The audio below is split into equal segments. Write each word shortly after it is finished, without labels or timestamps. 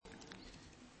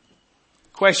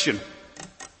Question.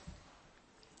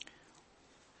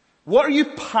 What are you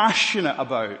passionate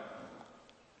about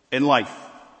in life?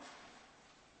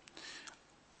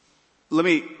 Let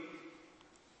me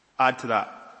add to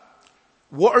that.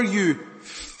 What are you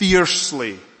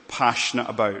fiercely passionate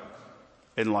about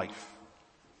in life?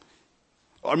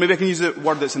 Or maybe I can use the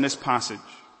word that's in this passage.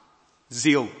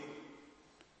 Zeal.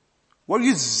 What are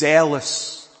you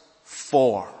zealous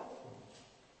for?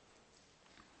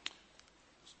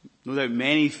 No doubt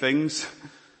many things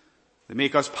that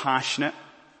make us passionate.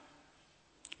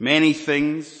 Many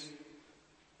things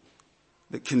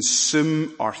that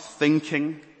consume our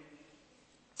thinking.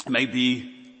 It might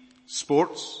be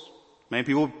sports. Many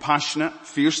people are passionate,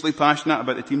 fiercely passionate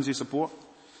about the teams they support.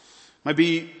 It might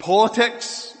be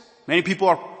politics. Many people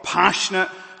are passionate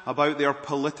about their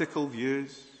political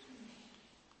views.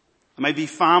 It might be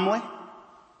family,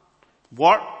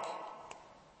 work,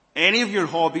 any of your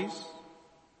hobbies.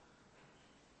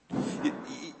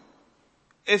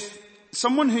 If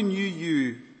someone who knew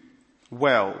you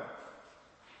well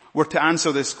were to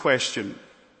answer this question,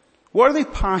 what are they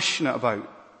passionate about?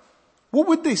 What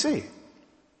would they say?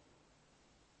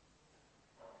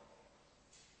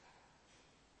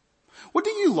 What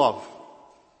do you love?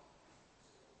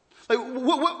 Like,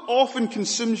 what often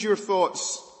consumes your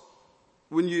thoughts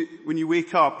when you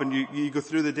wake up and you go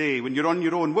through the day, when you're on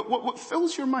your own? What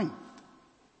fills your mind?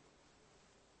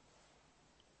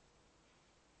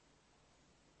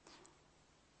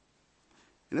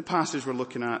 In the passage we're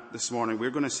looking at this morning, we're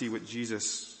going to see what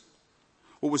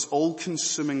was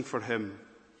all-consuming for him.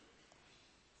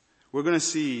 We're going to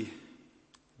see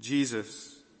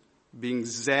Jesus being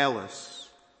zealous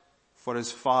for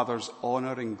his Father's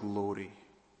honor and glory.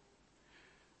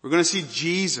 We're going to see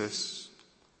Jesus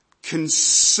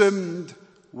consumed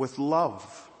with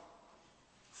love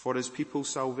for his people's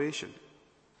salvation.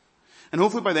 And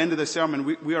hopefully by the end of the sermon,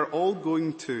 we are all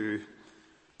going to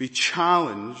be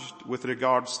challenged with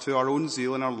regards to our own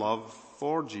zeal and our love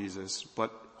for Jesus,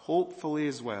 but hopefully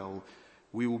as well,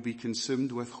 we will be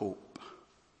consumed with hope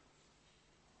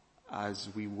as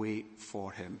we wait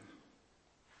for him.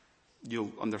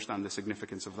 You'll understand the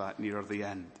significance of that nearer the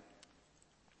end.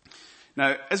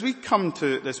 Now, as we come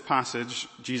to this passage,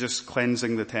 Jesus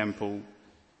cleansing the temple,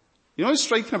 you know what's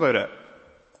striking about it?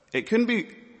 It couldn't be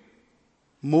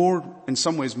in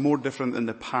some ways more different than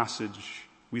the passage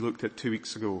we looked at 2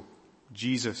 weeks ago.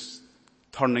 Jesus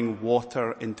turning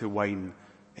water into wine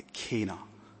at Cana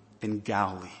in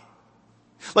Galilee.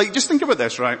 Like, just think about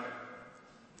this, right?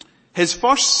 His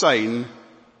first sign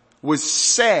was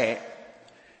set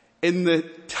in the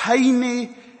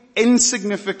tiny,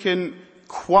 insignificant,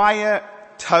 quiet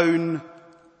town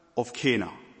of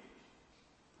Cana.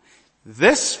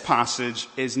 This passage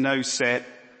is now set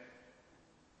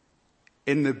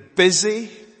in the busy,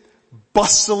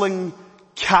 bustling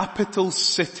capital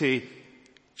city,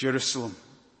 Jerusalem.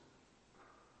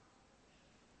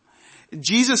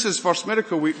 Jesus' first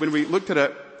miracle, when we looked at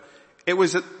it, it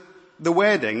was at the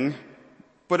wedding,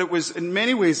 but it was in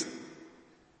many ways,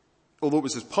 although it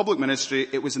was his public ministry,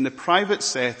 it was in the private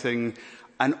setting,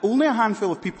 and only a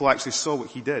handful of people actually saw what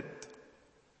he did.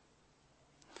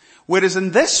 Whereas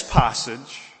in this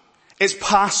passage, it's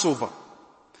Passover.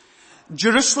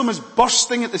 Jerusalem is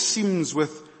bursting at the seams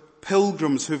with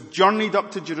pilgrims who've journeyed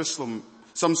up to Jerusalem.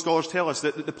 Some scholars tell us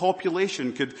that the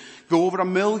population could go over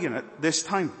 1 million at this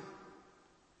time.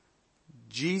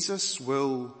 Jesus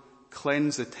will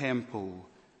cleanse the temple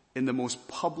in the most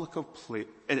public of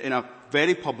in a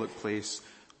very public place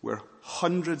where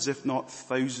hundreds, if not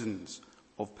thousands,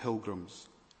 of pilgrims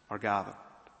are gathered.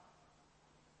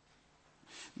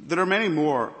 There are many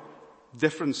more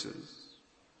differences,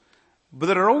 but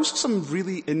there are also some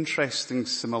really interesting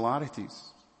similarities.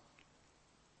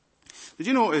 Did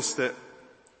you notice that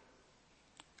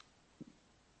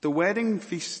the wedding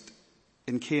feast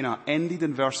in Cana ended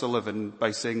in verse 11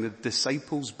 by saying the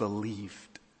disciples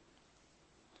believed?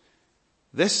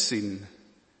 This scene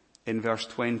in verse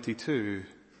 22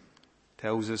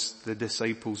 tells us the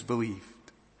disciples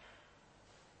believed.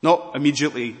 Not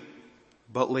immediately,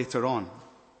 but later on.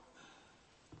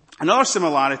 Another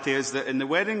similarity is that in the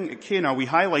wedding at Cana, we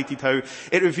highlighted how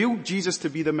it revealed Jesus to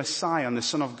be the Messiah and the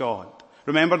Son of God.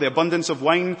 Remember the abundance of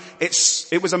wine?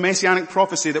 It was a messianic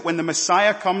prophecy that when the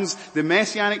Messiah comes, the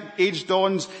messianic age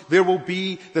dawns, there will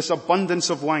be this abundance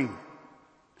of wine.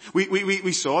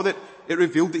 We saw that it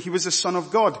revealed that he was the Son of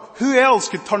God. Who else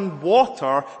could turn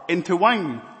water into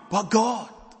wine but God?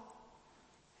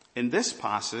 In this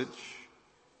passage,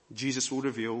 Jesus will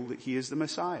reveal that he is the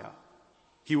Messiah.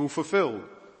 He will fulfill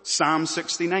Psalm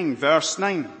 69 verse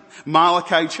 9,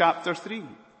 Malachi chapter 3.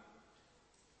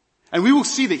 And we will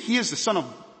see that he is the Son of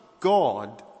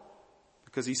God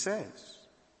because he says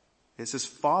it's his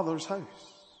Father's house.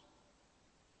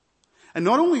 And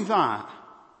not only that,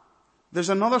 there's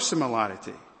another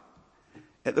similarity.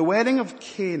 At the wedding of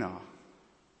Cana,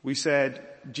 we said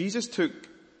Jesus took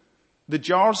the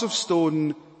jars of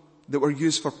stone that were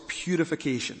used for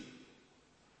purification,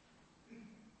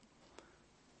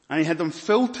 and he had them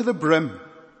filled to the brim.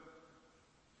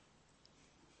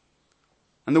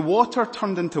 And the water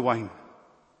turned into wine,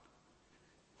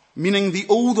 meaning the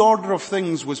old order of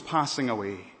things was passing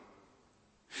away.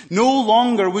 No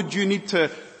longer would you need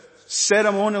to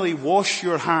ceremonially wash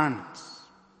your hands,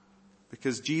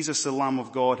 because Jesus, the Lamb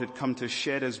of God, had come to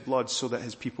shed his blood so that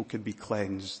his people could be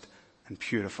cleansed and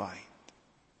purified.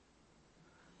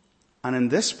 And in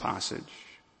this passage,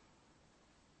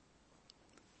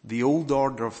 the old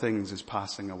order of things is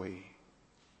passing away.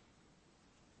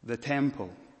 The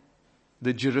temple,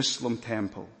 the Jerusalem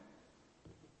temple,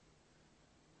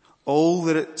 all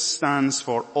that it stands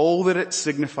for, all that it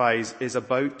signifies is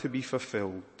about to be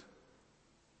fulfilled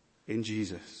in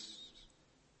Jesus,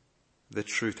 the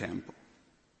true temple.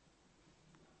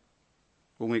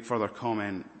 We'll make further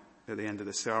comment at the end of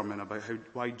the sermon about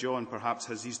why John perhaps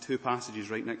has these two passages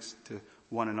right next to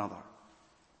one another.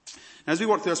 As we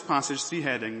work through this passage, three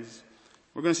headings.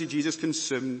 We're going to see Jesus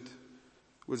consumed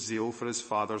with zeal for his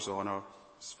Father's honor,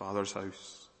 his Father's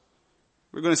house.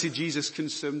 We're going to see Jesus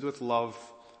consumed with love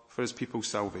for his people's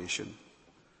salvation.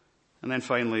 And then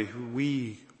finally,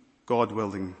 we, God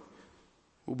willing,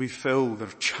 will be filled or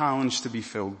challenged to be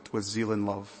filled with zeal and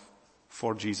love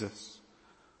for Jesus,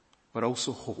 but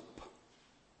also hope.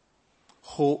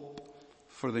 Hope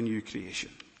for the new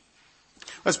creation.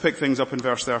 Let's pick things up in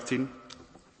verse 13.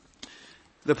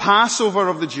 The Passover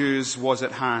of the Jews was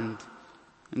at hand,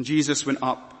 and Jesus went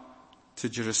up to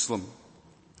Jerusalem.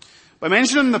 By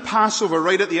mentioning the Passover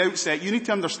right at the outset, you need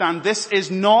to understand this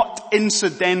is not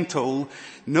incidental.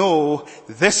 No,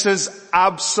 this is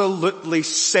absolutely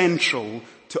central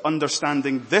to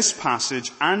understanding this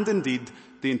passage and indeed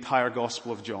the entire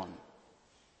Gospel of John.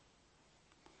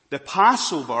 The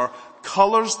Passover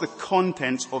colors the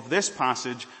contents of this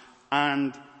passage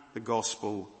and the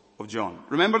Gospel of John.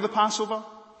 Remember the Passover?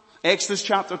 Exodus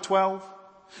chapter 12.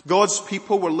 God's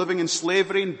people were living in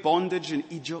slavery and bondage in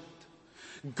Egypt.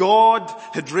 God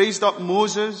had raised up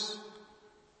Moses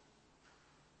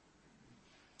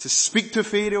to speak to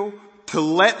Pharaoh, to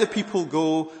let the people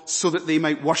go so that they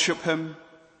might worship him.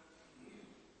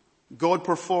 God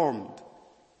performed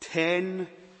 10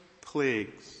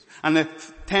 plagues. And the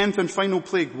 10th and final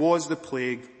plague was the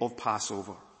plague of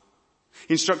Passover.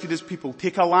 He instructed his people,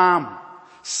 take a lamb,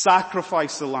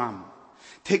 sacrifice the lamb,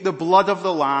 take the blood of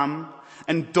the lamb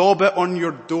and daub it on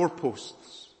your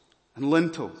doorposts and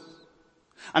lintels.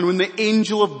 And when the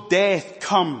angel of death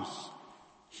comes,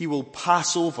 he will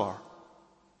pass over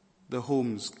the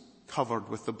homes covered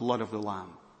with the blood of the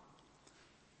lamb.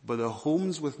 But the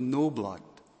homes with no blood,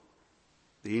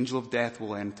 the angel of death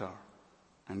will enter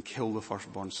and kill the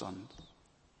firstborn sons.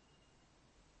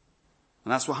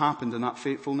 And that's what happened in that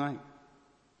fateful night.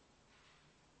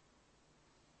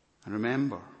 And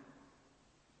remember,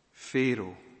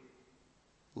 Pharaoh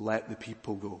let the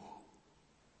people go.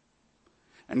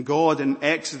 And God in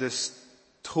Exodus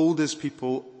told his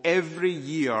people, every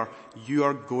year you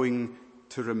are going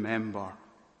to remember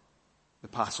the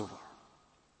Passover.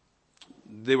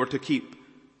 They were to keep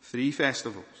 3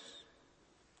 festivals.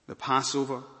 The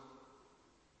Passover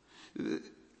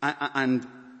and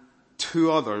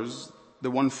 2 others,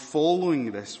 the one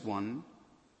following this one,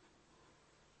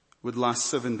 would last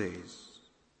 7 days.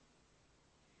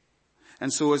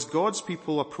 And so as God's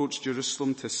people approach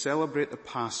Jerusalem to celebrate the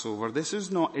Passover, this is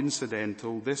not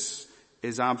incidental, this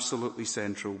is absolutely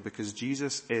central, because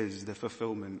Jesus is the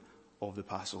fulfillment of the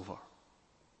Passover.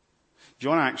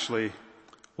 John actually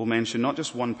will mention not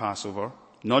just one Passover,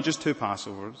 not just 2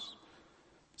 Passovers.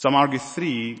 Some argue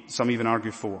 3, some even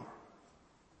argue 4.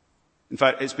 In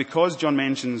fact, it's because John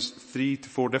mentions 3 to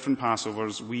 4 different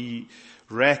Passovers, we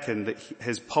reckon that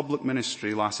his public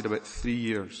ministry lasted about 3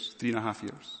 years, 3.5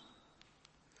 years.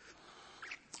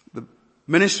 The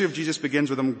ministry of Jesus begins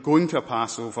with him going to a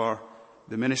Passover.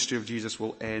 The ministry of Jesus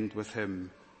will end with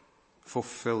him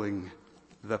fulfilling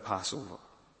the Passover.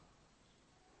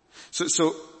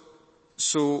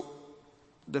 So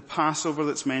the Passover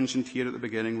that's mentioned here at the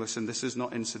beginning, listen, this is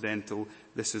not incidental,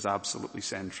 this is absolutely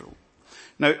central.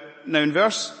 Now in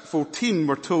verse 14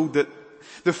 we're told that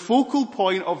the focal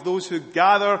point of those who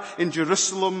gather in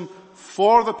Jerusalem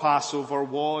for the Passover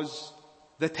was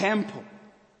the temple.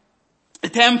 The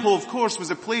temple, of course,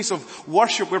 was a place of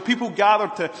worship where people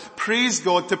gathered to praise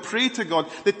God, to pray to God.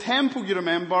 The temple, you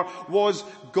remember, was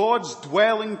God's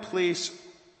dwelling place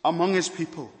among his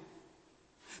people.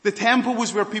 The temple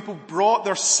was where people brought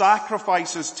their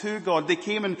sacrifices to God. They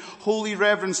came in holy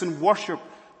reverence and worship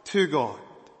to God.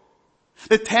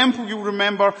 The temple, you'll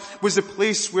remember, was the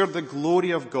place where the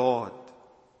glory of God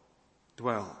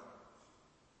dwelled.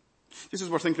 Just as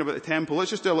we're thinking about the temple, let's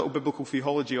just do a little biblical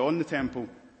theology on the temple.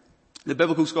 The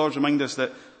biblical scholars remind us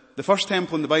that the first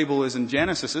temple in the Bible is in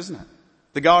Genesis, isn't it?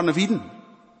 The Garden of Eden.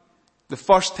 The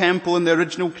first temple in the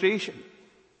original creation.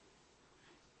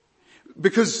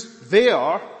 Because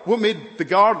there, what made the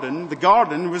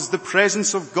garden was the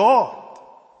presence of God.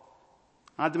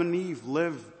 Adam and Eve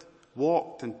lived,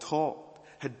 walked and talked,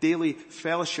 had daily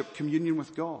fellowship, communion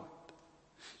with God.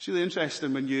 It's really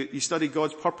interesting when you study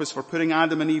God's purpose for putting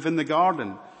Adam and Eve in the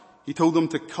garden. He told them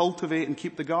to cultivate and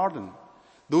keep the garden.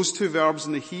 Those two verbs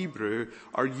in the Hebrew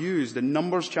are used in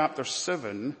Numbers chapter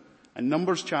 7 and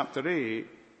Numbers chapter 8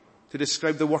 to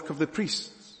describe the work of the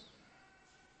priests.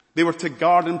 They were to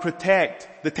guard and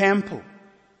protect the temple.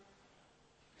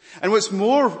 And what's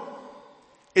more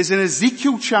is in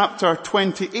Ezekiel chapter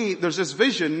 28, there's this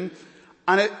vision,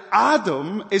 and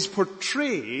Adam is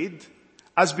portrayed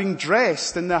as being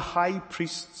dressed in the high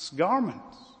priest's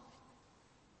garments.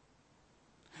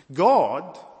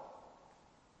 God's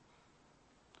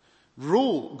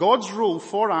role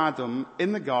for Adam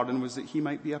in the garden was that he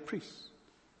might be a priest.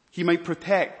 He might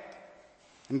protect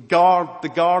and guard the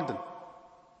garden.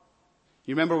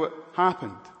 You remember what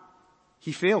happened?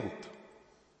 He failed.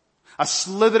 A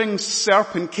slithering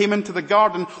serpent came into the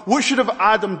garden. What should have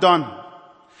Adam done?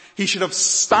 He should have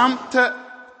stamped it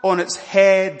on its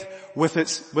head with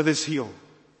his heel.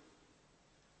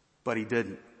 But he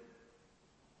didn't.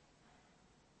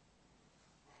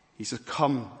 He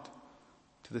succumbed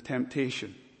to the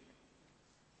temptation.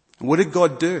 And what did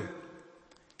God do?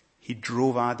 He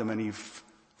drove Adam and Eve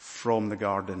from the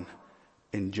garden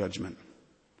in judgment.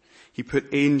 He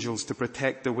put angels to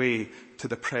protect the way to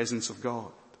the presence of God.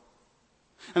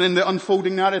 And in the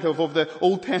unfolding narrative of the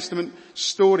Old Testament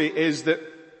story is that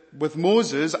with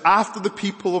Moses, after the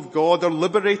people of God are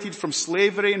liberated from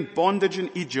slavery and bondage in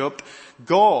Egypt,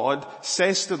 God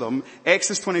says to them,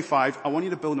 Exodus 25, I want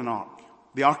you to build an ark,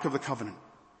 the Ark of the Covenant.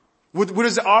 What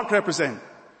does the ark represent?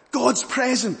 God's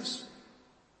presence.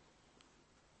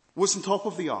 What's on top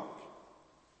of the ark?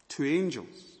 2 angels.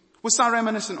 What's that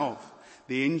reminiscent of?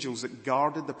 The angels that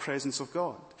guarded the presence of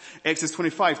God. Exodus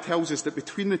 25 tells us that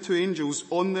between the 2 angels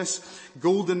on this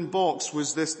golden box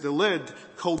was the lid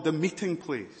called the meeting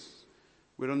place,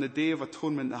 where on the Day of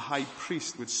Atonement the high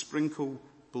priest would sprinkle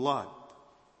blood.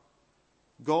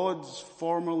 God's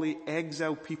formerly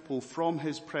exiled people from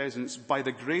his presence, by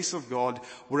the grace of God,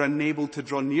 were enabled to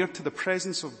draw near to the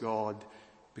presence of God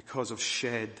because of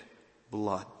shed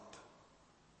blood.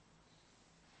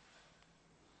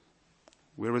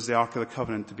 Where was the Ark of the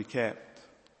Covenant to be kept?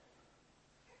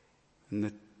 In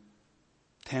the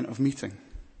tent of meeting.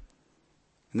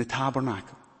 In the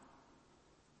tabernacle.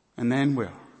 And then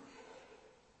where?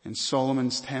 In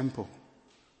Solomon's temple.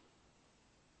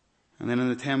 And then in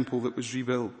the temple that was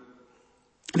rebuilt.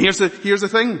 And here's the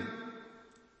thing.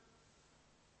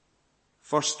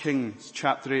 1 Kings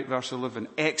chapter 8 verse 11.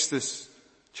 Exodus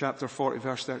chapter 40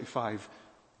 verse 35.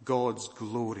 God's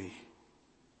glory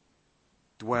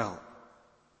dwelt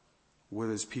with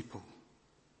his people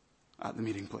at the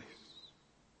meeting place.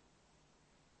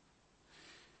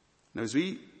 Now as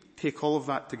we take all of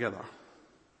that together,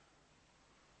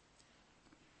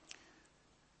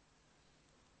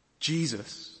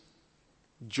 Jesus,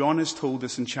 John has told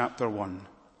us in chapter 1,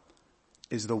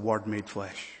 is the Word made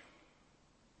flesh.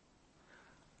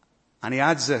 And he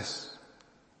adds this,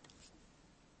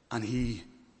 and he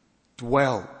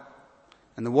dwelt.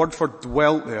 And the word for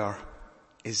dwelt there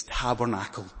is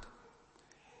tabernacled.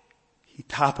 He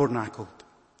tabernacled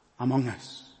among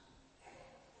us.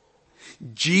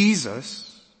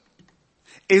 Jesus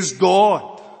is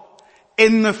God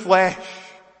in the flesh.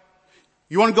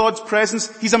 You want God's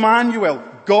presence? He's Emmanuel,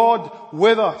 God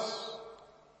with us.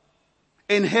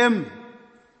 In him,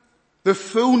 the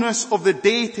fullness of the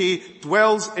deity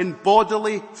dwells in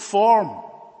bodily form.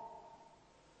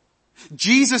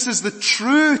 Jesus is the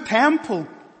true temple.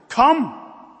 Come.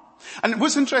 And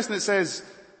what's interesting, it says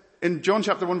in John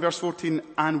chapter 1 verse 14,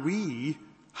 and we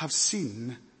have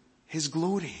seen his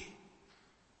glory.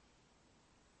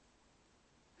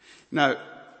 Now,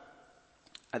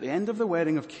 at the end of the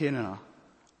wedding of Cana,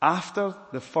 after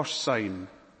the first sign,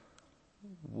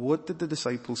 what did the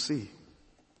disciples see?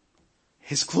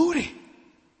 His glory.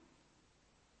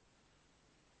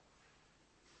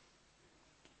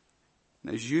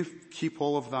 And as you keep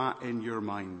all of that in your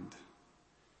mind,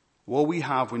 what we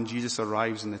have when Jesus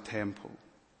arrives in the temple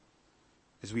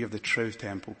is we have the true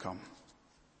temple come.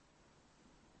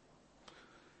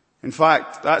 In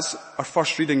fact, that's our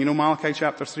first reading. You know Malachi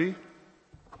chapter 3?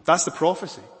 That's the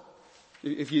prophecy.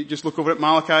 If you just look over at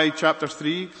Malachi chapter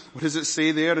 3, what does it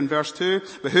say there in verse 2?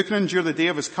 But who can endure the day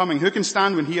of his coming? Who can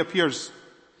stand when he appears?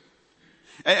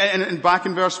 And back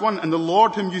in verse 1, and the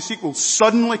Lord whom you seek will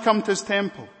suddenly come to his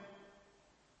temple.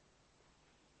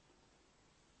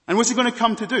 And what's he going to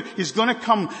come to do? He's going to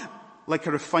come like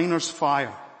a refiner's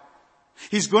fire.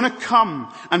 He's going to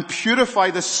come and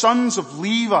purify the sons of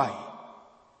Levi.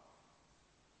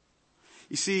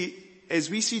 You see, as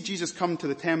we see Jesus come to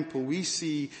the temple, we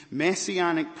see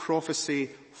messianic prophecy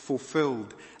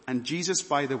fulfilled. And Jesus,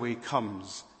 by the way,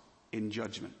 comes in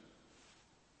judgment.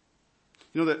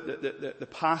 You know, the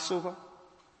Passover,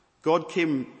 God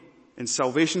came in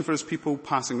salvation for his people,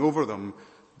 passing over them,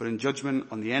 but in judgment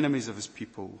on the enemies of his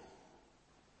people,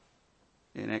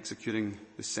 in executing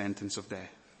the sentence of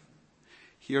death.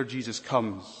 Here Jesus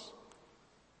comes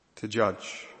to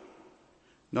judge,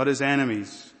 not his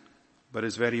enemies, but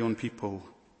his very own people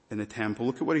in the temple.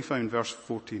 Look at what he found, verse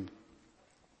 14.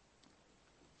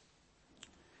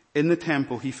 In the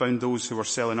temple he found those who were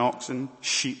selling oxen,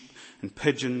 sheep, and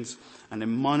pigeons, and the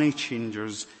money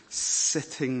changers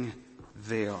sitting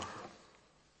there.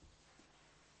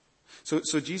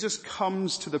 So Jesus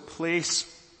comes to the place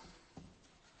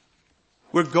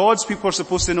where God's people are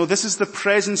supposed to know this is the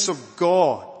presence of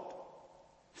God.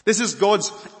 This is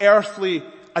God's earthly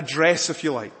address, if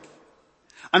you like.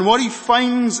 And what he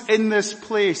finds in this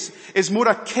place is more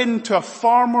akin to a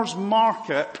farmer's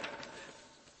market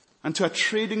and to a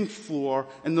trading floor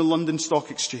in the London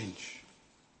Stock Exchange.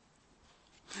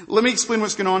 Let me explain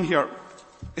what's going on here.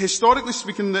 Historically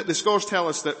speaking, the scholars tell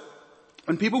us that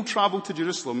when people traveled to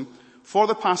Jerusalem for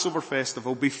the Passover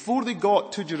festival, before they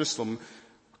got to Jerusalem,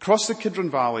 across the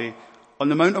Kidron Valley, on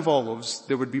the Mount of Olives,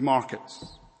 there would be markets.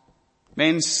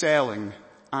 Men selling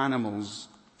animals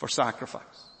for sacrifice.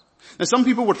 Now some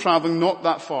people were traveling not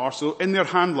that far, so in their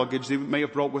hand luggage they might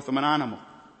have brought with them an animal.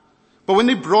 But when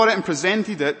they brought it and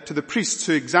presented it to the priests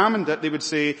who examined it, they would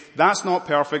say, that's not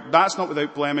perfect, that's not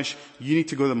without blemish, you need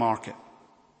to go to the market.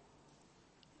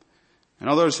 And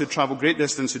others who traveled great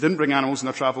distance, who didn't bring animals in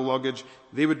their travel luggage,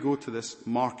 they would go to this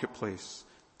marketplace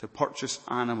to purchase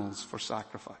animals for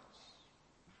sacrifice.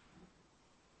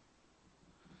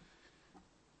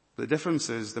 The difference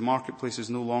is the marketplace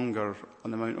is no longer on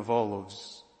the Mount of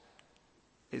Olives.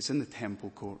 It's in the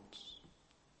temple courts.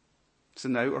 It's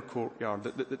in the outer courtyard,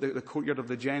 the courtyard of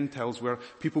the Gentiles where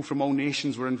people from all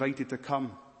nations were invited to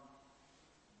come.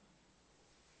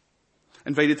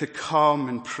 Invited to come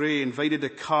and pray, invited to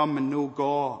come and know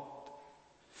God.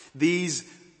 These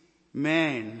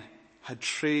men had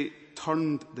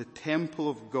turned the temple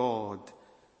of God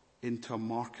into a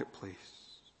marketplace.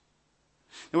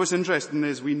 Now what's interesting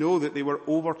is we know that they were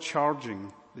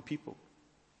overcharging the people.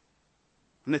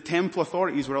 And the temple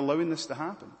authorities were allowing this to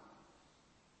happen.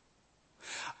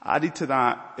 Added to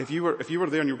that, if you were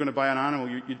there and you were going to buy an animal,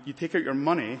 you take out your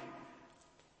money,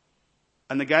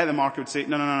 and the guy at the market would say,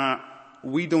 no,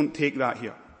 we don't take that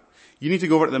here. You need to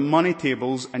go over to the money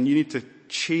tables and you need to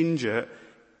change it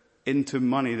into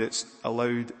money that's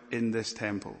allowed in this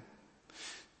temple.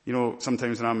 You know,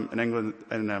 sometimes when I'm in England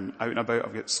and I'm out and about,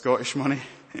 I've got Scottish money.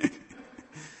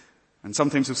 And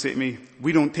sometimes they'll say to me,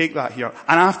 we don't take that here.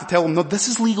 And I have to tell them, no, this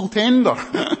is legal tender.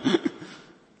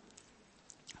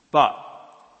 But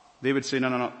they would say,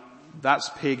 no, that's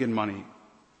pagan money.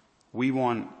 We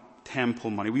want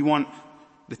temple money. We want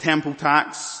the temple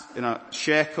tax in a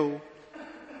shekel.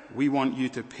 We want you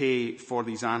to pay for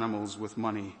these animals with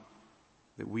money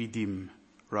that we deem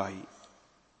right.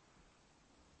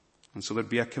 And so there'd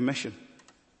be a commission.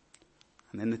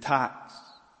 And then the tax.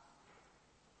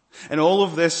 And all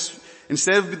of this,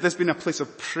 instead of this being a place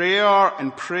of prayer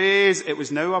and praise, it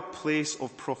was now a place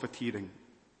of profiteering.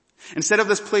 Instead of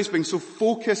this place being so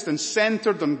focused and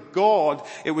centered on God,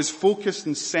 it was focused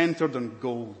and centered on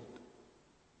gold.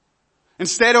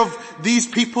 Instead of these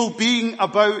people being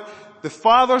about the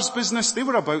Father's business, they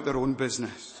were about their own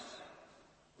business.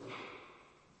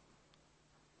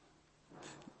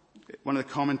 One of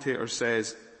the commentators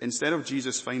says, instead of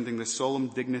Jesus finding the solemn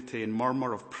dignity and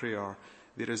murmur of prayer,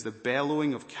 there is the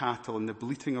bellowing of cattle and the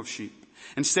bleating of sheep.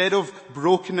 Instead of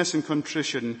brokenness and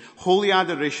contrition, holy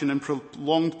adoration and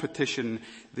prolonged petition,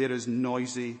 there is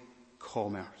noisy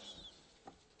commerce.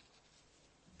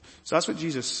 So that's what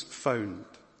Jesus found.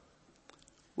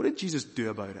 What did Jesus do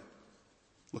about it?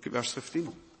 Look at verse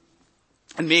 15.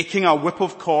 And making a whip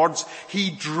of cords, he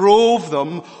drove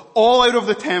them all out of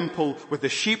the temple with the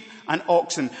sheep and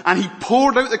oxen. And he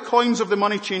poured out the coins of the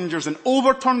money changers and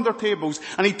overturned their tables.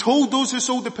 And he told those who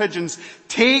sold the pigeons,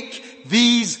 take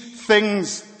these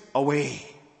things away.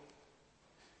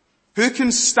 Who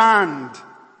can stand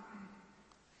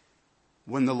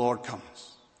when the Lord comes?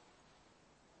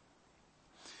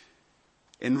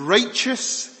 In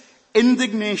righteous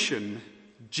indignation,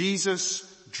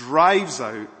 Jesus drives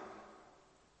out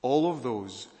all of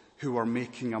those who are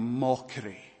making a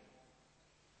mockery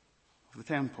of the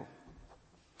temple.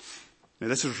 Now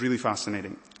this is really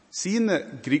fascinating. See in the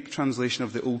Greek translation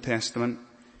of the Old Testament,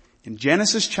 in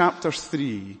Genesis chapter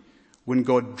 3, when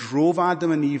God drove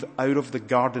Adam and Eve out of the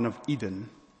Garden of Eden,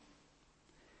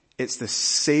 it's the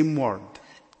same word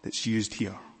that's used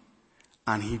here.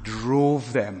 And he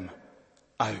drove them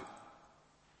out.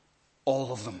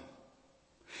 All of them.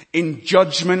 In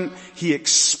judgment, he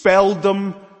expelled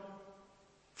them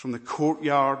from the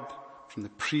courtyard, from the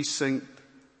precinct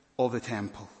of the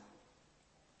temple.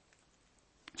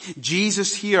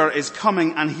 Jesus here is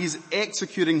coming and he's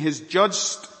executing his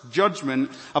just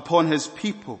judgment upon his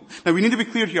people. Now we need to be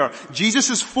clear here. Jesus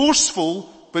is forceful,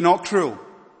 but not cruel.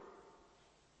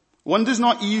 One does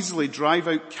not easily drive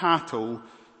out cattle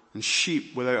and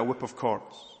sheep without a whip of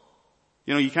cords.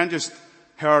 You know, you can't just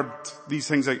herd these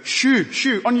things out.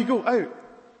 Shoo, on you go, out.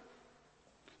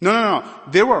 No.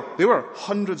 There were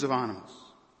hundreds of animals.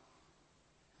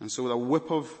 And so with a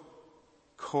whip of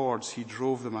cords, he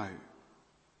drove them out.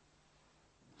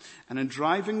 And in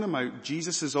driving them out,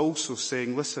 Jesus is also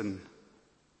saying, listen,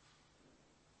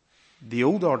 the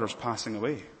old order's passing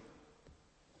away.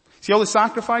 See all the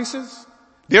sacrifices?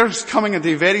 There's coming a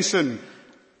day very soon,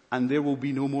 and there will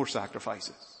be no more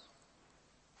sacrifices.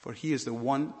 For he is the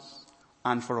once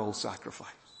and for all sacrifice.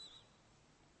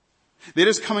 There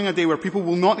is coming a day where people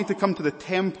will not need to come to the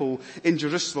temple in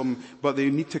Jerusalem, but they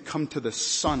need to come to the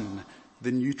Son,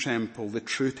 the new temple, the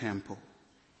true temple.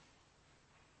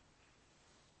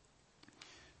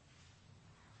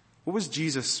 What was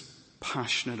Jesus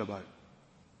passionate about?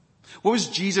 What was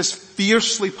Jesus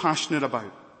fiercely passionate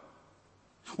about?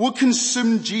 What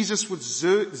consumed Jesus with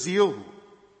zeal?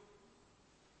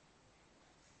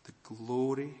 The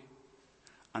glory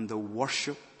and the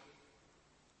worship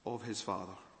of his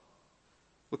Father.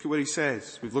 Look at what he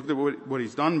says. We've looked at what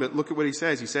he's done, but look at what he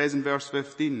says. He says in verse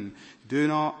 15, do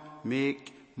not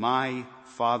make my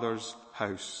Father's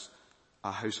house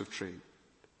a house of trade.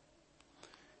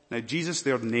 Now Jesus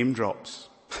there name drops.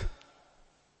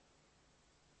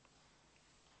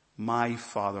 My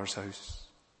Father's house.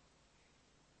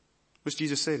 What's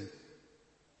Jesus saying?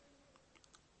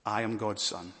 I am God's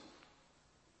Son.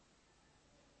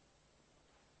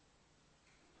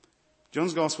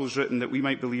 John's Gospel is written that we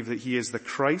might believe that he is the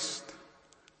Christ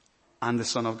and the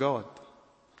Son of God.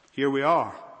 Here we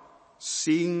are,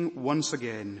 seeing once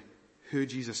again who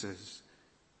Jesus is.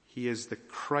 He is the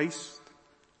Christ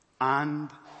and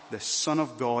the Son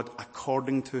of God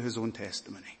according to his own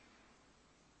testimony.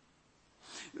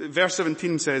 Verse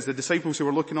 17 says the disciples who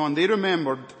were looking on, they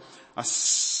remembered a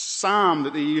psalm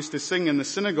that they used to sing in the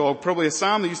synagogue, probably a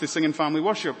psalm they used to sing in family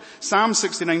worship. Psalm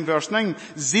 69 verse 9,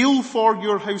 zeal for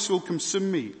your house will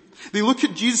consume me. They look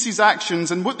at Jesus'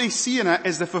 actions and what they see in it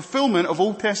is the fulfillment of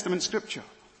Old Testament scripture.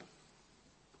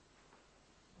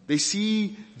 They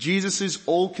see Jesus'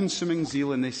 all-consuming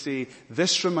zeal and they say,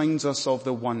 this reminds us of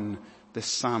the one the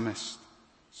psalmist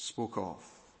spoke of.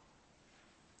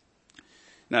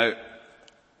 Now,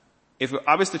 if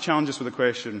I was to challenge us with a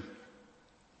question,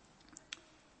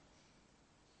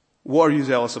 what are you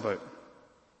zealous about?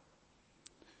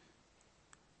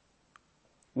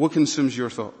 What consumes your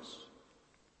thoughts?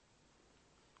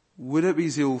 Would it be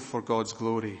zeal for God's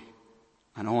glory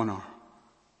and honor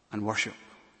and worship?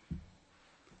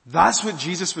 That's what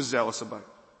Jesus was zealous about.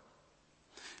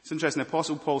 It's interesting, the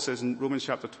Apostle Paul says in Romans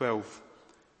chapter 12,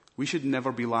 we should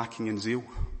never be lacking in zeal.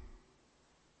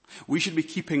 We should be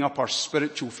keeping up our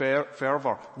spiritual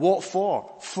fervor. What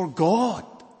for? For God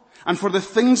and for the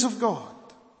things of God.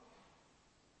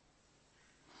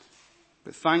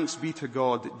 But thanks be to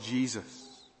God that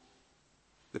Jesus,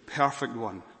 the perfect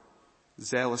one,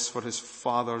 zealous for his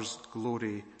Father's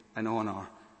glory and honor,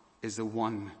 is the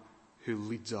one who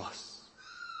leads us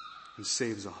and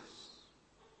saves us.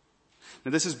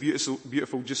 Now this is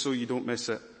beautiful just so you don't miss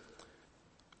it.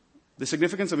 The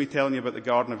significance of me telling you about the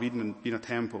Garden of Eden and being a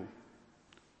temple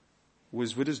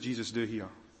was, what does Jesus do here?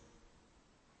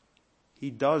 He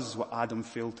does what Adam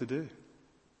failed to do.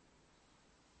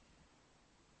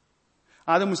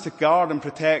 Adam was to guard and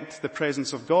protect the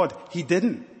presence of God. He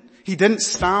didn't. He didn't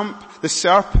stamp the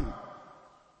serpent.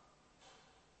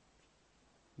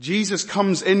 Jesus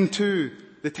comes into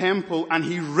the temple and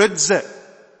he rids it.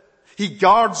 He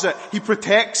guards it. He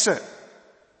protects it.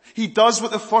 He does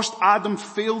what the first Adam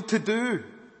failed to do.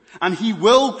 And he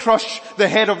will crush the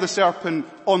head of the serpent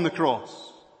on the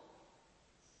cross.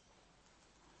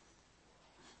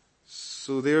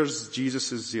 So there's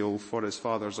Jesus' zeal for his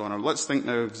Father's honor. Let's think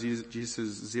now of Jesus'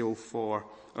 zeal for,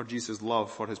 or Jesus'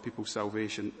 love for his people's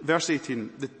salvation. Verse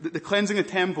 18, the cleansing of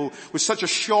the temple was such a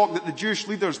shock that the Jewish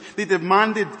leaders, they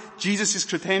demanded Jesus'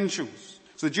 credentials.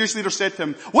 So the Jewish leaders said to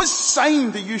him, what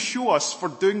sign do you show us for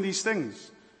doing these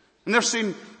things? And they're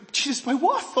saying, Jesus, by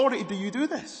what authority do you do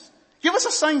this? Give us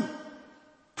a sign.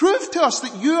 Prove to us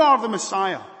that you are the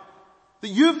Messiah. That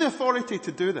you have the authority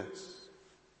to do this.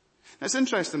 That's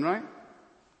interesting, right?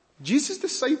 Jesus'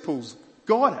 disciples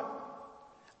got it.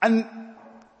 And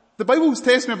the Bible's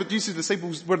testimony about Jesus'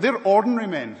 disciples were they're ordinary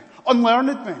men,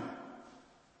 unlearned men.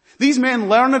 These men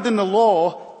learned in the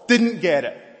law didn't get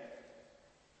it.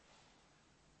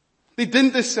 They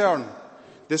didn't discern.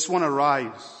 This one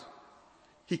arrives.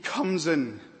 He comes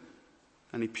in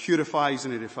and he purifies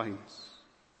and he refines.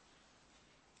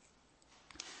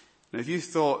 Now if you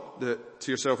thought that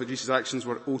to yourself that Jesus' actions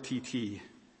were OTT,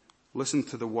 listen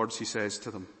to the words he says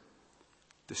to them.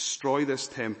 Destroy this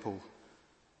temple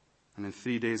and in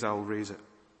 3 days I'll raise it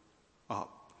up.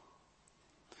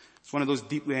 It's one of those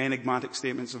deeply enigmatic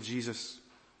statements of Jesus.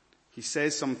 He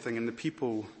says something and the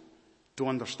people don't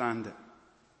understand it.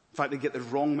 In fact, they get the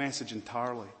wrong message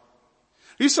entirely.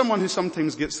 Are you someone who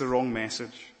sometimes gets the wrong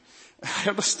message? I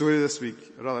heard a story this week,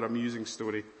 a rather amusing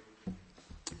story.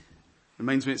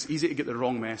 Reminds me it's easy to get the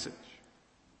wrong message.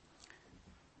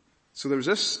 So there was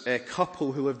this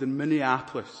couple who lived in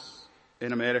Minneapolis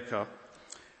in America,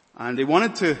 and they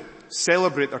wanted to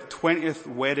celebrate their 20th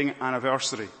wedding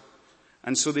anniversary.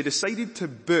 And so they decided to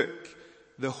book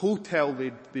the hotel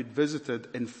they'd visited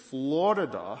in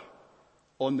Florida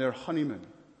on their honeymoon.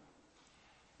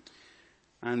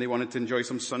 And they wanted to enjoy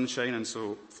some sunshine, and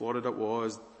so Florida it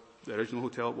was, the original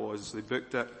hotel it was, so they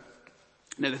booked it.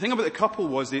 Now the thing about the couple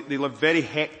was they lived very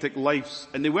hectic lives,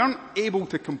 and they weren't able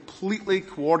to completely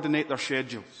coordinate their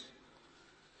schedules.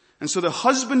 And so the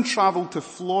husband traveled to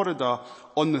Florida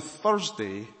on the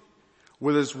Thursday,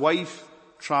 with his wife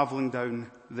traveling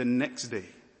down the next day.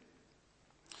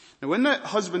 Now when the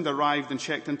husband arrived and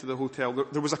checked into the hotel,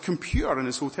 there was a computer in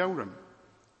his hotel room.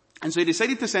 And so he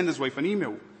decided to send his wife an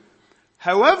email.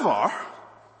 However,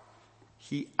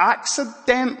 he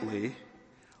accidentally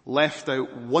left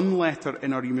out one letter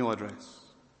in her email address.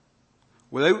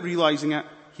 Without realizing it,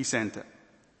 he sent it.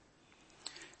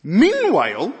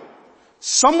 Meanwhile,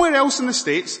 somewhere else in the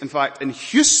States, in fact in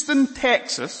Houston,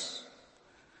 Texas,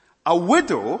 a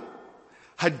widow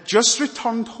had just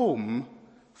returned home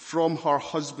from her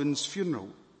husband's funeral.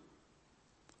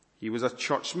 He was a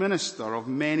church minister of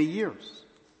many years,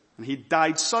 and he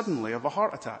died suddenly of a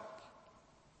heart attack.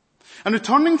 And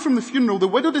returning from the funeral, the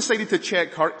widow decided to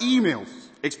check her emails,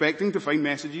 expecting to find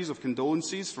messages of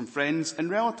condolences from friends and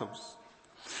relatives.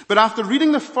 But after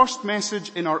reading the first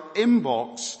message in her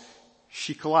inbox,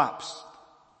 she collapsed.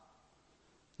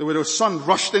 The widow's son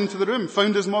rushed into the room,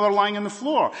 found his mother lying on the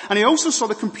floor, and he also saw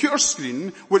the computer screen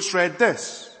which read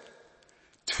this: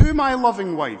 "To my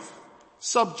loving wife,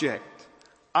 subject,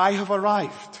 I have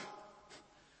arrived."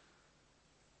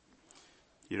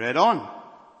 He read on.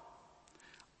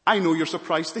 "I know you're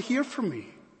surprised to hear from me.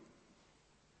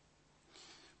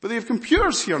 But they have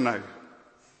computers here now.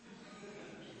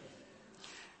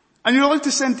 And you're allowed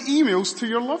to send emails to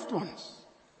your loved ones.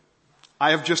 I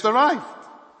have just arrived.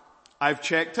 I've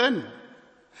checked in.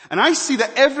 And I see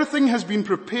that everything has been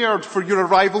prepared for your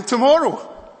arrival tomorrow.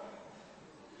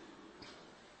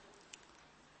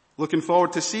 Looking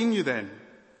forward to seeing you then.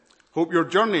 Hope your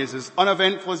journey is as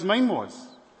uneventful as mine was.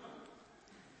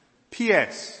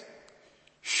 P.S.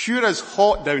 Sure is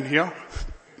hot down here."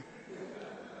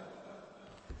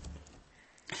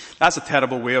 That's a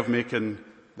terrible way of making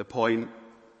the point.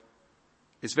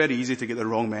 It's very easy to get the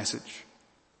wrong message.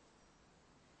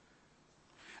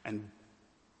 And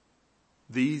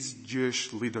these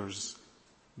Jewish leaders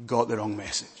got the wrong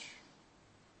message.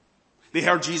 They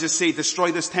heard Jesus say,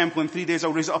 "Destroy this temple, in 3 days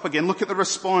I'll raise it up again." Look at the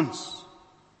response.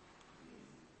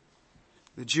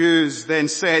 The Jews then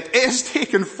said, "It has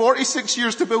taken 46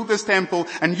 years to build this temple,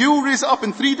 and you'll raise it up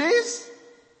in 3 days?"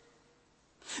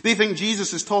 They think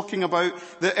Jesus is talking about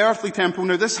the earthly temple.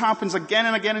 Now this happens again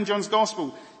and again in John's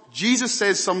Gospel. Jesus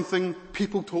says something,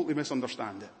 people totally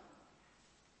misunderstand it.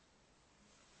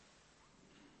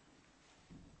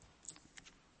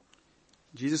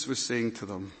 Jesus was saying to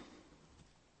them,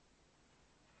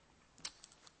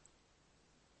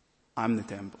 "I'm the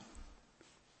temple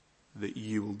that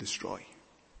you will destroy."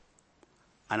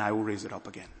 and I will raise it up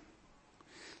again.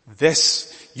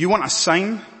 This, you want a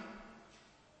sign?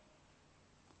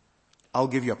 I'll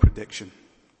give you a prediction.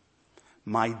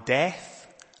 My death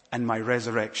and my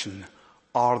resurrection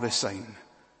are the sign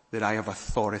that I have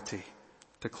authority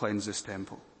to cleanse this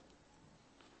temple.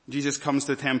 Jesus comes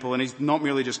to the temple and he's not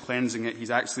merely just cleansing it,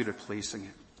 he's actually replacing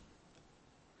it.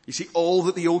 You see, all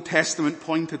that the Old Testament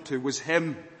pointed to was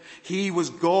him. He was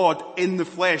God in the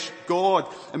flesh,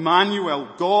 God, Emmanuel,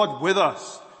 God with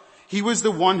us. He was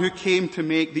the one who came to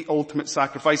make the ultimate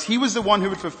sacrifice. He was the one who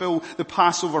would fulfill the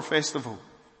Passover festival.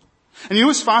 And you know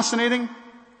what's fascinating?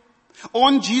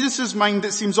 On Jesus' mind,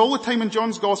 it seems all the time in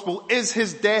John's Gospel, is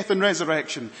his death and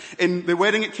resurrection. In the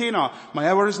wedding at Cana, my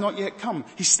hour has not yet come.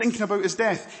 He's thinking about his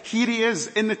death. Here he is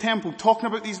in the temple talking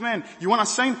about these men. You want a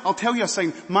sign? I'll tell you a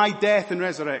sign. My death and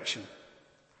resurrection.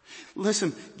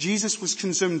 Listen, Jesus was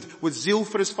consumed with zeal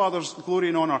for his Father's glory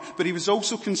and honor, but he was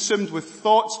also consumed with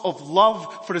thoughts of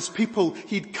love for his people.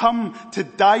 He'd come to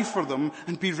die for them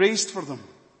and be raised for them.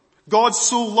 God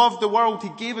so loved the world, he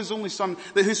gave his only Son,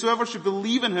 that whosoever should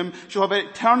believe in him shall have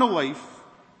eternal life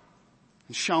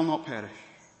and shall not perish.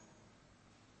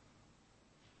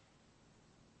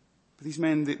 But these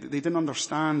men, they didn't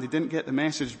understand, they didn't get the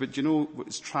message, but you know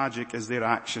what's tragic is their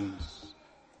actions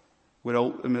would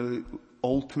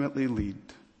ultimately lead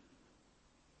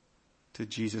to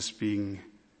Jesus being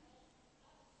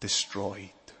destroyed,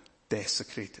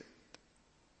 desecrated.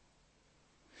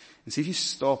 And see if you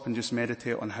stop and just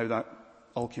meditate on how that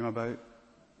all came about.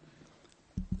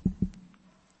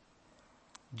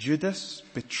 Judas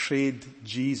betrayed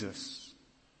Jesus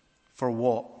for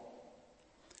what?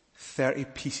 30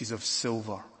 pieces of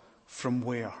silver. From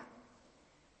where?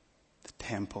 The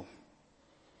temple.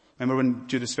 Remember when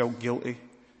Judas felt guilty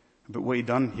about what he'd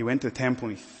done? He went to the temple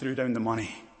and he threw down the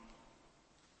money.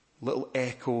 Little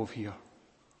echo of here.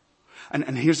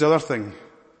 And here's the other thing.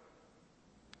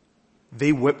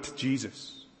 They whipped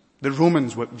Jesus. The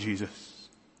Romans whipped Jesus.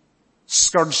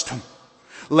 Scourged him.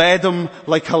 Led him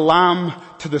like a lamb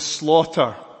to the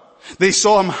slaughter. They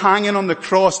saw him hanging on the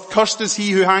cross. Cursed is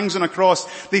he who hangs on a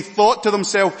cross. They thought to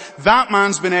themselves, that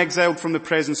man's been exiled from the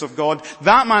presence of God.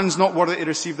 That man's not worthy to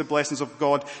receive the blessings of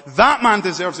God. That man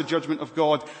deserves the judgment of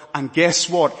God. And guess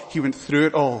what? He went through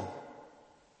it all.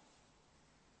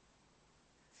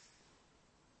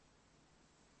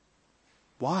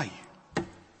 Why?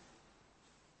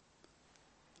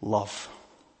 Love.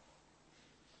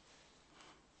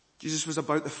 Jesus was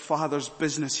about the Father's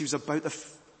business. He was about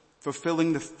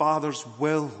fulfilling the Father's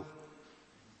will.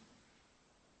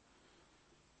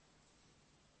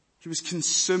 He was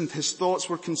consumed. His thoughts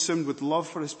were consumed with love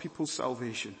for his people's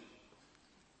salvation.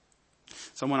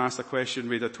 Someone asked a question.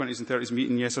 We had a 20s and 30s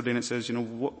meeting yesterday and it says, you know,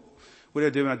 what do I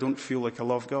do when I don't feel like I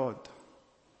love God?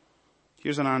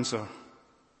 Here's an answer.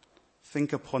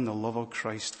 Think upon the love of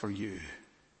Christ for you.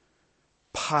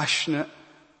 Passionate,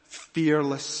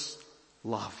 fearless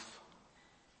love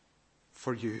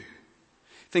for you.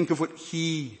 Think of what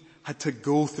he had to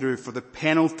go through for the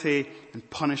penalty and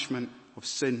punishment of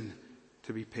sin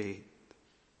to be paid.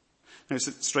 Now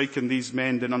it's striking, these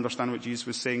men didn't understand what Jesus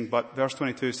was saying, but verse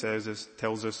 22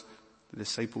 tells us the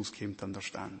disciples came to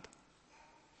understand.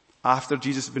 After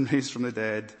Jesus had been raised from the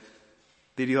dead,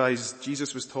 they realized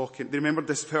Jesus was talking. They remembered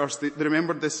this verse. They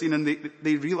remembered this scene and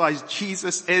they realized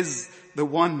Jesus is the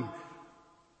one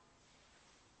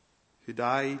who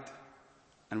died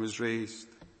and was raised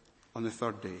on the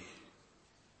third day.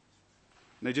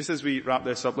 Now just as we wrap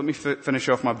this up, let me finish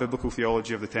off my biblical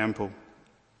theology of the temple.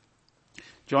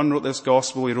 John wrote this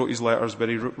gospel, he wrote his letters, but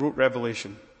he wrote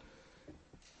Revelation.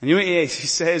 And you know what he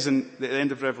says in the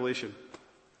end of Revelation?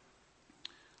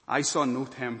 I saw no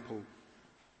temple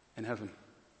in heaven.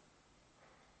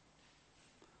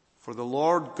 For the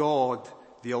Lord God,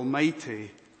 the Almighty,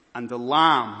 and the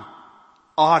Lamb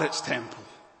are its temple.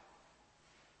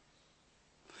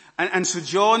 And so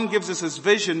John gives us this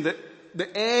vision that the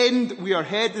end we are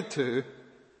headed to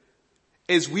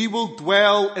is we will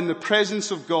dwell in the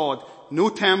presence of God. No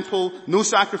temple, no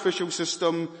sacrificial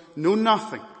system, no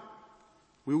nothing.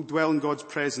 We will dwell in God's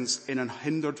presence in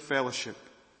unhindered fellowship.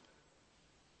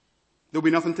 There'll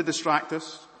be nothing to distract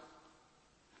us.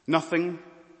 Nothing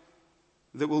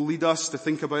that will lead us to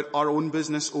think about our own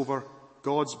business over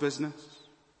God's business.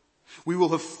 We will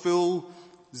have full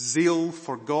zeal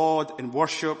for God in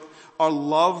worship. Our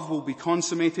love will be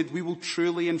consummated. We will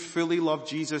truly and fully love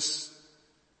Jesus.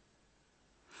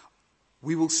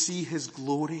 We will see his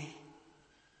glory.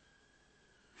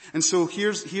 And so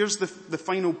here's the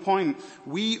final point.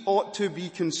 We ought to be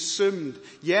consumed,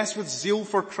 yes, with zeal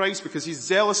for Christ because he's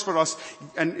zealous for us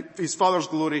and his Father's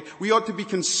glory. We ought to be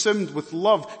consumed with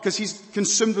love because he's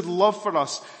consumed with love for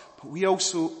us. But we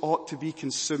also ought to be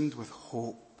consumed with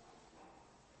hope.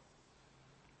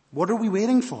 What are we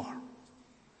waiting for?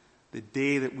 The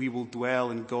day that we will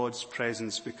dwell in God's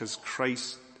presence because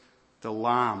Christ, the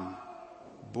Lamb,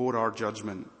 bore our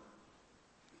judgment,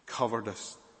 covered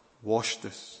us, washed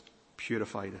us,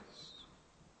 purified us.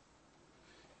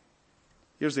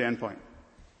 Here's the end point.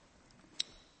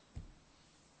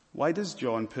 Why does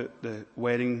John put the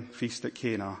wedding feast at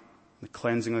Cana and the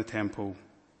cleansing of the temple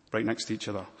right next to each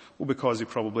other? Well, because they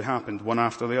probably happened, one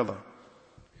after the other.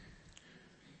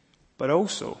 But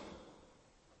also,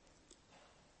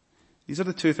 these are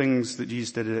the two things that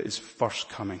Jesus did at his first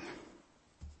coming.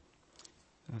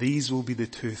 These will be the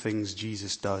two things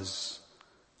Jesus does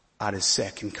at his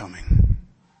second coming.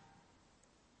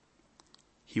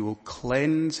 He will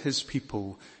cleanse his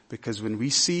people because when we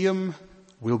see him,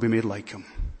 we'll be made like him.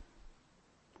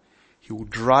 He will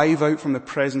drive out from the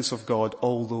presence of God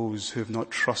all those who have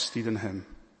not trusted in him.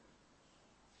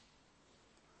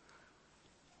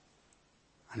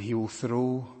 And he will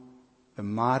throw the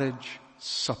marriage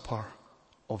supper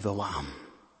of the Lamb.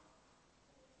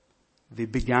 They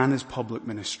began his public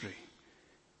ministry.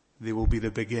 They will be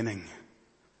the beginning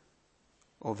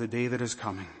of the day that is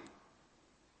coming.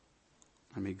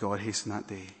 And may God hasten that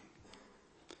day.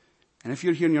 And if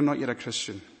you're here and you're not yet a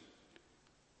Christian,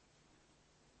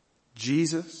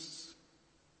 Jesus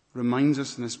reminds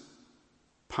us in this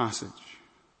passage,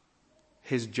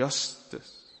 his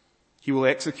justice. He will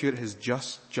execute his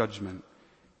just judgment.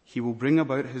 He will bring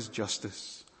about his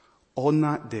justice on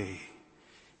that day.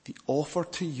 The offer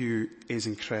to you is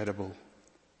incredible.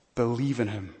 Believe in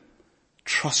him.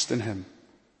 Trust in him.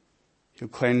 He'll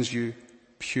cleanse you,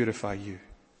 purify you,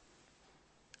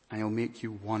 and he'll make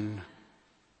you one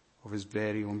of his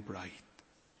very own bride.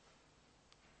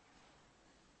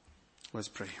 Let's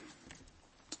pray.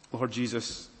 Lord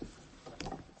Jesus,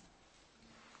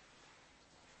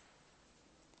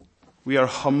 we are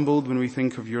humbled when we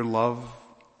think of your love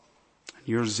and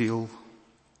your zeal.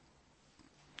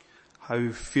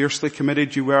 How fiercely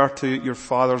committed you were to your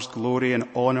Father's glory and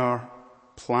honor,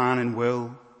 plan and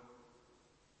will.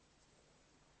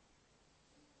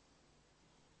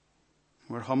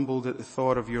 We're humbled at the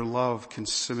thought of your love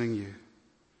consuming you,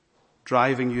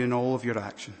 driving you in all of your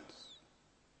actions.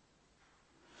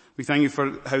 We thank you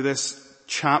for how this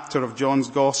chapter of John's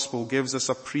Gospel gives us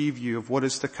a preview of what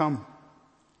is to come.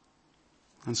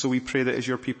 And so we pray that as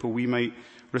your people we might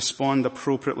respond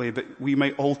appropriately, but we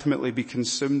might ultimately be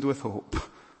consumed with hope.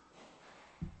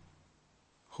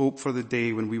 Hope for the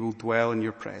day when we will dwell in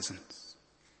your presence.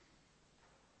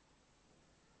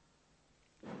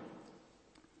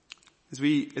 As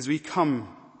we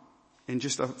come in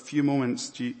just a few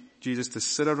moments, Jesus, to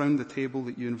sit around the table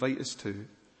that you invite us to,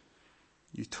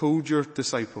 you told your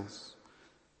disciples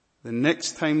the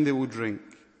next time they will drink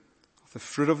of the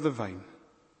fruit of the vine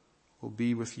will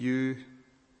be with you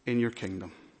in your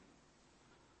kingdom.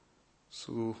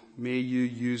 So may you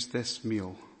use this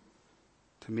meal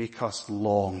to make us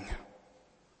long,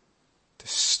 to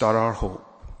stir our hope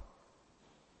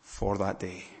for that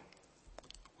day.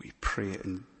 We pray it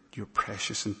in your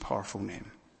precious and powerful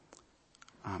name.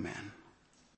 Amen.